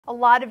A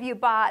lot of you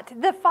bought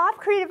the Pfaff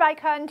Creative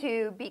Icon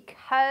 2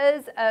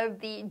 because of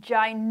the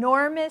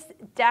ginormous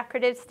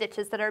decorative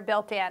stitches that are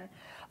built in.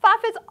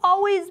 Pfaff has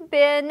always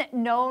been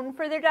known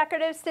for their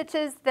decorative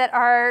stitches that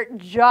are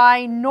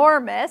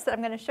ginormous. I'm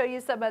going to show you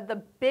some of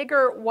the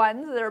bigger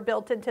ones that are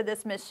built into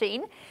this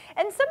machine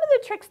and some of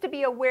the tricks to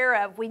be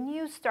aware of when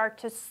you start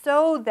to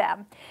sew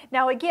them.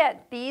 Now again,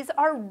 these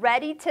are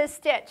ready to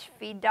stitch.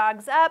 Feed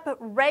dogs up,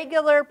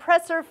 regular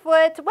presser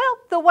foot, well,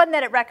 the one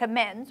that it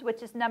recommends,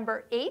 which is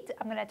number 8,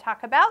 I'm going to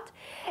talk about.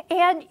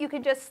 And you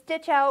can just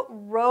stitch out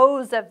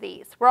rows of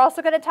these. We're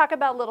also going to talk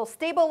about a little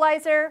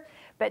stabilizer.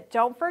 But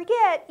don't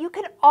forget, you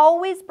can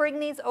always bring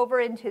these over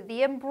into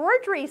the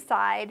embroidery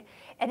side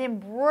and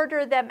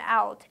embroider them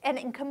out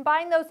and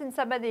combine those in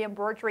some of the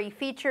embroidery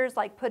features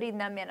like putting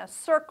them in a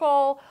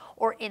circle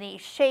or any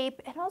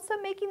shape and also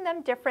making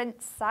them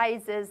different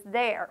sizes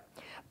there.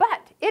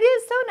 But it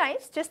is so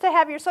nice just to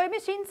have your sewing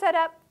machine set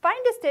up,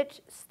 find a stitch,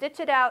 stitch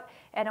it out,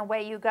 and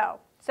away you go.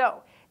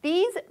 So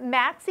these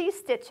Maxi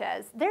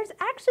Stitches, there's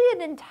actually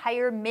an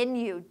entire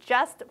menu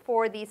just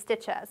for these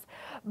stitches.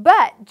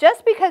 But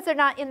just because they're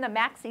not in the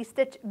Maxi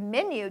Stitch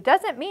menu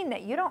doesn't mean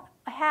that you don't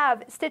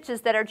have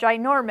stitches that are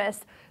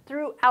ginormous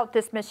throughout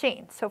this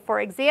machine. So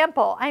for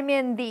example, I'm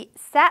in the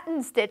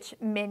Satin Stitch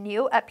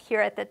menu up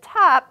here at the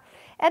top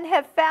and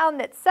have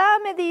found that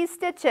some of these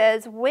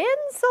stitches, when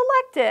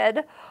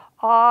selected,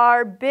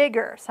 are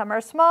bigger. Some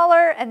are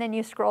smaller, and then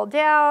you scroll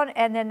down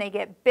and then they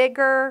get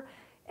bigger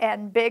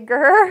and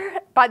bigger.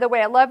 By the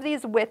way, I love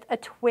these with a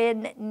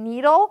twin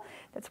needle.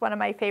 That's one of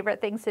my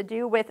favorite things to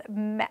do with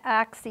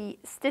Maxi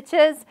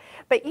Stitches.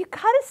 But you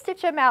gotta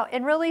stitch them out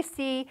and really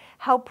see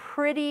how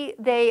pretty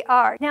they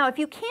are. Now, if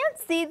you can't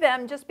see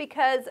them just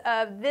because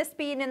of this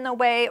being in the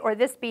way or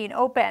this being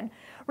open,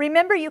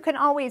 remember you can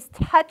always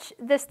touch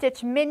the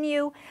stitch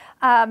menu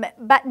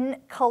button,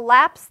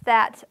 collapse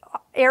that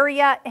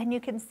area, and you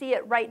can see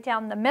it right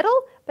down the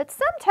middle. But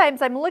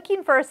sometimes I'm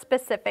looking for a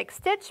specific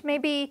stitch,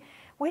 maybe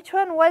which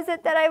one was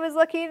it that I was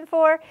looking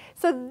for?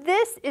 So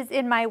this is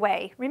in my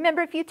way.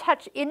 Remember, if you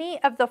touch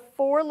any of the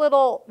 4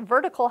 little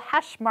vertical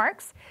hash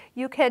marks,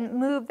 you can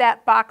move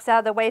that box out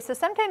of the way. So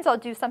sometimes I'll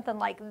do something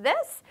like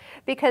this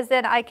because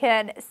then I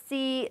can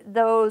see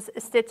those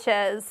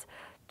stitches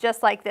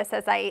just like this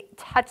as I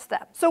touch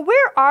them. So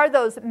where are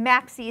those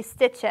Maxi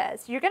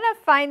Stitches? You're going to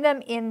find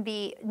them in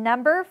the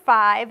number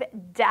 5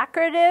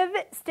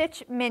 decorative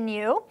stitch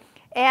menu,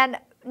 and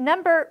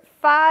number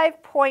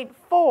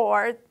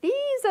 5.4, these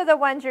are the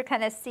ones you're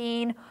kind of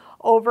seeing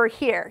over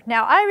here.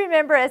 Now I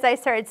remember as I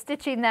started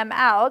stitching them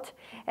out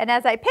and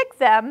as I picked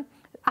them,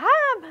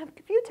 a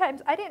few times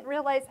I didn't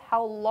realize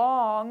how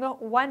long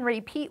one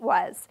repeat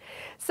was.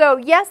 So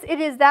yes, it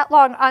is that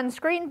long on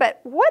screen, but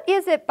what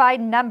is it by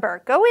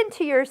number? Go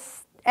into your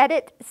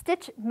Edit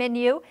Stitch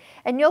menu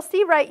and you'll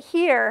see right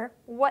here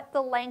what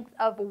the length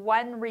of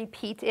one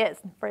repeat is.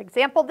 For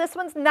example, this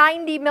one's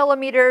 90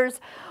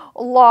 millimeters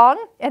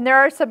long, and there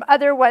are some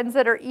other ones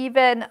that are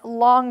even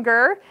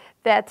longer.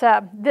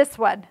 This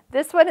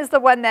one is the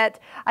one that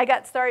I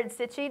got started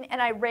stitching,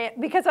 and I ran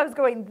because I was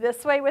going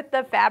this way with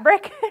the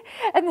fabric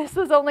and this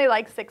was only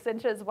like 6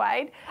 inches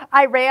wide.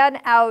 I ran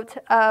out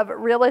of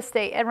real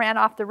estate and ran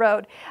off the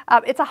road.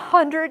 It's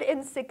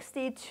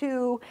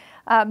 162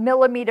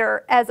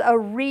 millimeter as a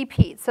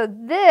repeat. So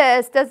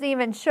this doesn't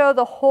even show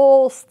the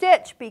whole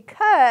stitch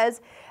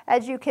because,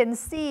 as you can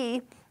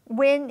see,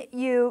 when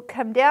you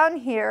come down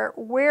here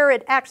where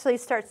it actually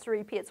starts to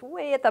repeat, it's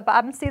way at the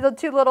bottom. See the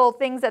 2 little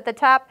things at the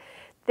top?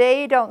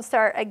 They don't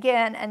start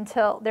again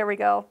until, there we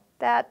go.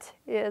 That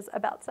is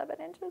about 7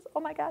 inches. Oh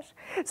my gosh.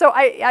 So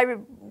I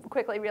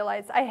quickly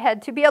realized I had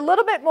to be a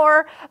little bit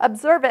more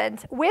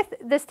observant with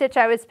the stitch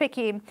I was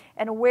picking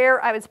and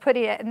where I was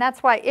putting it. And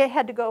that's why it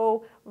had to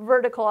go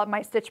vertical on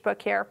my stitch book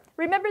here.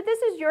 Remember,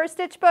 this is your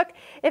stitch book.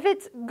 If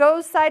it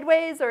goes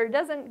sideways or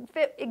doesn't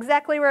fit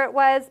exactly where it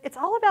was, it's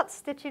all about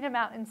stitching them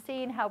out and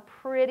seeing how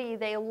pretty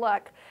they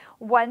look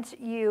once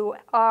you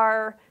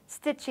are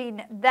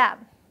stitching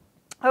them.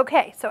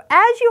 Okay, so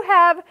as you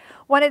have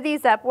one of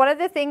these up, one of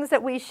the things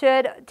that we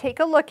should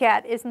take a look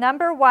at is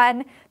number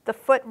 1, the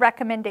foot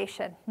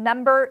recommendation,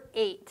 number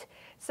 8.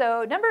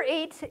 So number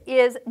 8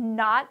 is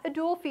not a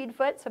dual feed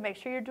foot, so make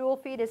sure your dual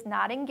feed is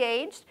not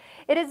engaged.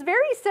 It is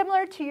very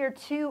similar to your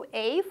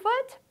 2A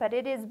foot, but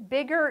it is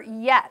bigger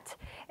yet.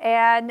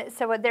 And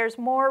so there's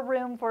more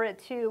room for it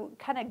to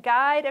kind of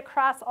guide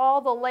across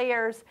all the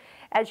layers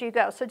as you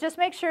go. So just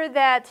make sure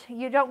that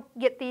you don't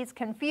get these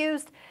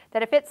confused,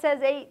 that if it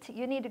says 8,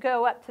 you need to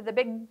go up to the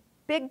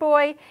big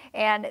boy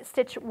and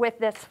stitch with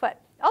this foot.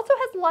 Also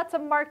has lots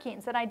of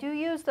markings, and I do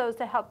use those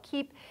to help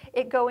keep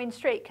it going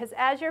straight, because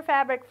as your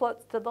fabric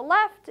floats to the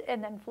left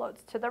and then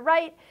floats to the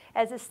right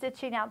as it's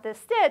stitching out this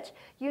stitch,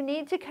 you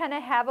need to kind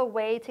of have a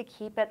way to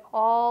keep it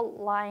all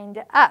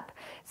lined up.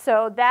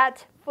 So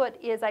that foot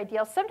is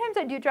ideal. Sometimes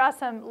I do draw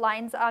some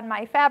lines on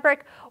my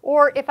fabric,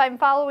 or if I'm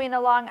following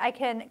along, I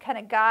can kind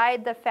of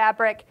guide the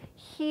fabric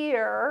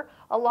here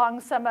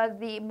along some of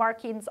the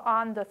markings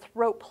on the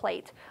throat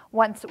plate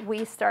once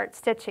we start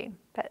stitching.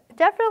 But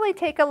definitely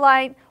take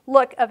a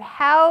look of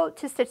how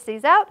to stitch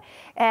these out,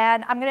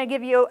 and I'm going to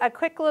give you a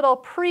quick little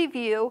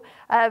preview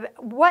of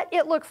what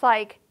it looks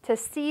like to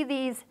see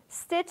these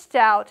stitched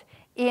out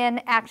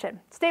in action.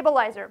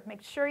 Stabilizer.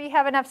 Make sure you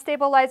have enough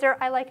stabilizer.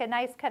 I like a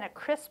nice kind of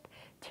crisp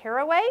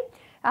tearaway.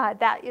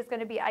 That is going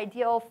to be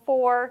ideal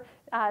for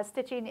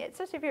stitching,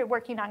 especially if you're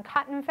working on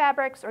cotton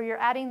fabrics or you're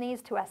adding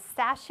these to a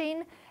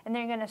sashing and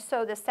then you're going to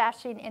sew the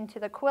sashing into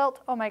the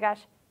quilt. Oh my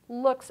gosh,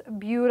 looks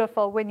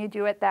beautiful when you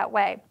do it that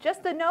way.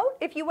 Just a note,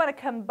 if you want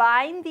to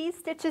combine these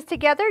stitches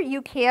together,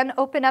 you can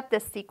open up the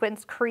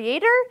Sequence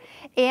Creator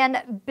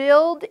and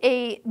build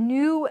a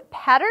new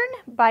pattern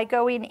by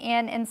going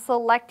in and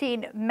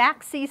selecting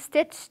Maxi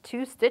Stitch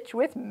to stitch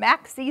with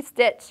Maxi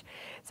Stitch.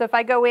 So if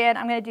I go in,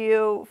 I'm going to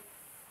do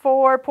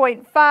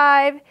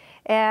 4.5,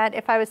 and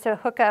if I was to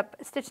hook up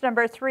stitch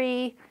number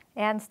 3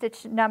 and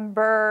stitch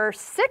number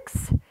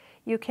 6,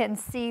 you can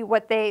see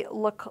what they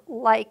look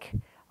like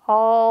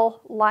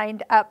all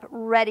lined up,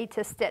 ready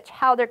to stitch.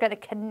 How they're going to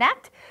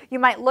connect. You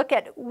might look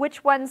at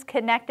which ones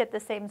connect at the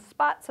same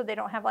spot so they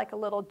don't have like a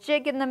little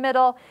jig in the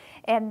middle.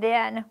 And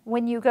then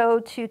when you go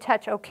to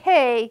touch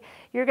OK,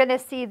 you're going to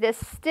see this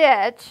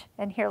stitch.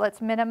 And here,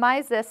 let's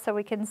minimize this so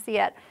we can see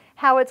it,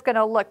 how it's going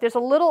to look. There's a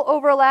little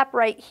overlap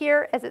right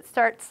here as it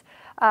starts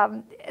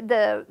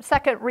the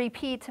second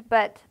repeat,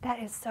 but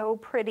that is so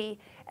pretty.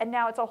 And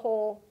now it's a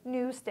whole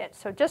new stitch.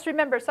 So just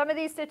remember, some of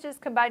these stitches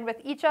combined with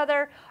each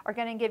other are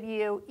going to give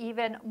you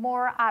even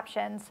more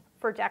options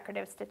for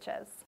decorative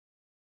stitches.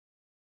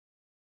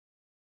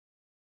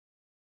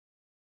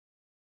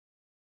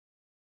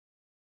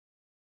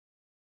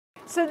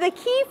 So the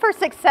key for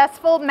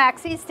successful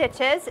maxi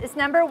stitches is,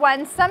 number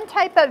one, some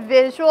type of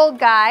visual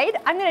guide.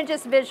 I'm going to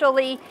just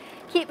visually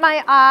keep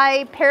my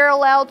eye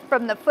paralleled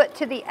from the foot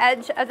to the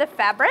edge of the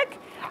fabric.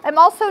 I'm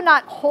also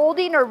not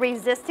holding or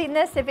resisting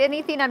this. If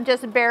anything, I'm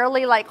just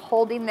barely like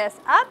holding this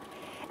up.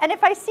 And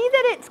if I see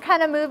that it's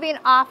kind of moving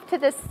off to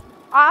this,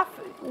 off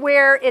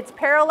where it's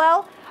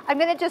parallel, I'm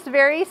going to just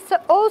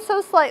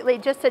so slightly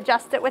just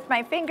adjust it with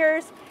my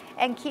fingers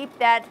and keep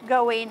that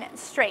going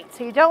straight.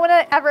 So you don't want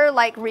to ever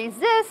like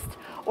resist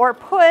or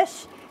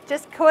push.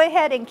 Just go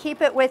ahead and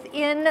keep it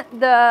within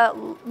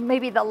the,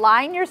 maybe the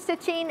line you're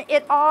stitching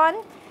it on,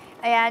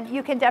 and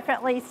you can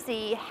definitely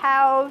see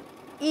how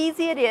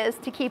easy it is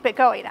to keep it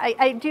going.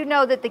 I do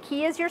know that the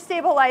key is your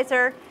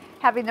stabilizer,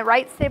 having the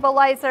right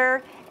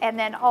stabilizer, and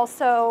then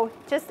also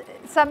just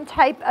some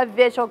type of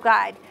visual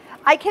guide.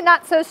 I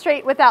cannot sew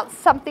straight without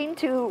something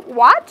to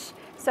watch,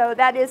 so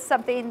that is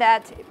something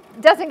that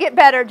doesn't get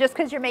better just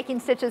because you're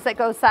making stitches that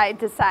go side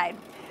to side.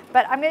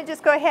 But I'm going to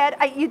just go ahead.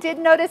 You did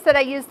notice that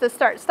I used the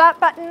start-stop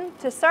button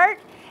to start,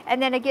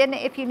 and then again,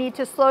 if you need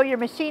to slow your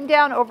machine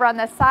down over on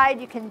the side,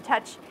 you can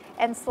touch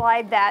and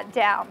slide that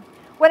down.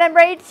 When I'm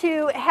ready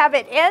to have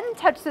it end,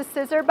 touch the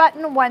scissor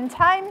button one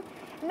time,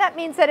 and that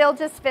means that it'll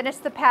just finish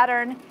the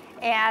pattern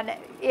and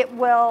it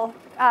will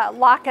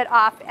lock it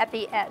off at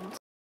the end.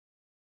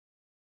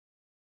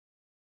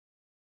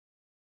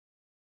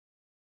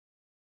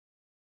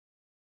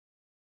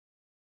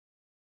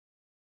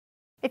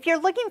 If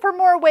you're looking for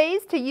more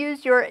ways to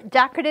use your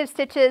decorative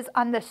stitches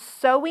on the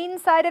sewing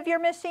side of your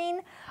machine,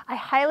 I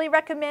highly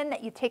recommend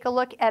that you take a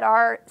look at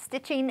our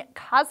Stitching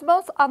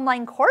Cosmos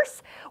online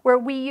course, where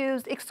we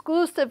use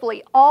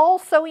exclusively all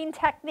sewing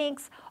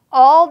techniques,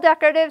 all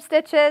decorative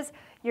stitches.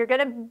 You're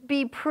going to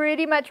be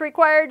pretty much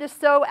required to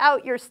sew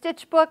out your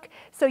stitch book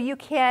so you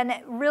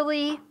can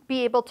really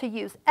be able to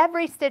use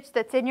every stitch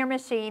that's in your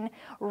machine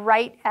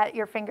right at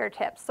your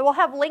fingertips. So we'll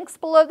have links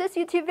below this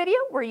YouTube video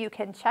where you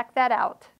can check that out.